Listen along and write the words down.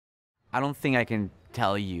I don't think I can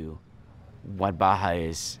tell you what Baja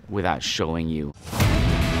is without showing you.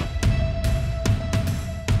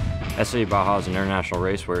 SAE Baja is an international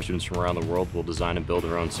race where students from around the world will design and build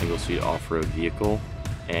their own single-seat off-road vehicle.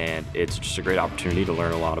 And it's just a great opportunity to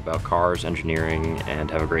learn a lot about cars, engineering,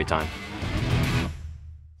 and have a great time.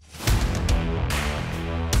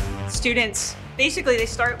 Students, basically they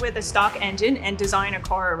start with a stock engine and design a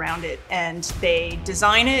car around it. And they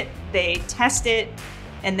design it, they test it,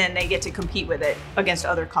 and then they get to compete with it against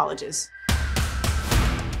other colleges.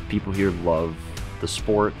 People here love the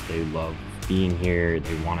sport, they love being here,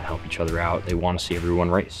 they want to help each other out, they want to see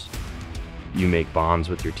everyone race. You make bonds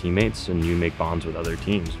with your teammates and you make bonds with other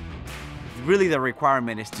teams. Really, the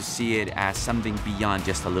requirement is to see it as something beyond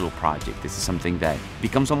just a little project. This is something that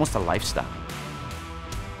becomes almost a lifestyle.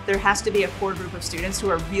 There has to be a core group of students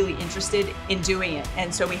who are really interested in doing it.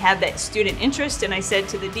 And so we had that student interest, and I said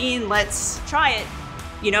to the dean, let's try it.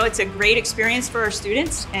 You know, it's a great experience for our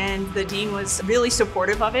students, and the dean was really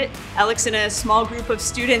supportive of it. Alex and a small group of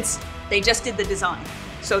students, they just did the design.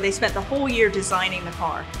 So they spent the whole year designing the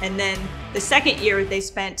car. And then the second year, they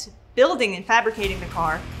spent building and fabricating the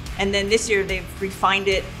car. And then this year, they've refined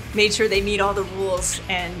it, made sure they meet all the rules,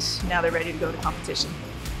 and now they're ready to go to competition.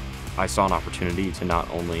 I saw an opportunity to not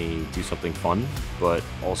only do something fun, but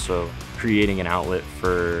also creating an outlet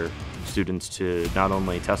for students to not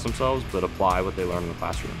only test themselves, but apply what they learn in the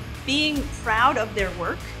classroom. Being proud of their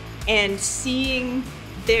work and seeing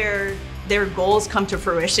their goals come to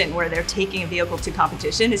fruition where they're taking a vehicle to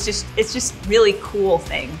competition, it's just really cool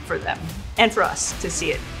thing for them and for us to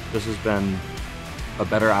see it. This has been a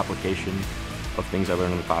better application of things I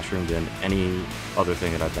learned in the classroom than any other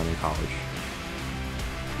thing that I've done in college.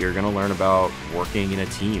 You're going to learn about working in a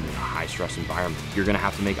team in a high-stress environment. You're going to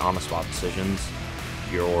have to make on-the-spot decisions.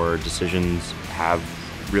 Your decisions have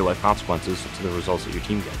real-life consequences to the results that your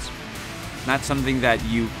team gets. Not something that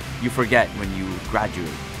you forget when you graduate.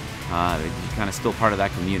 You're kind of still part of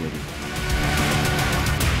that community.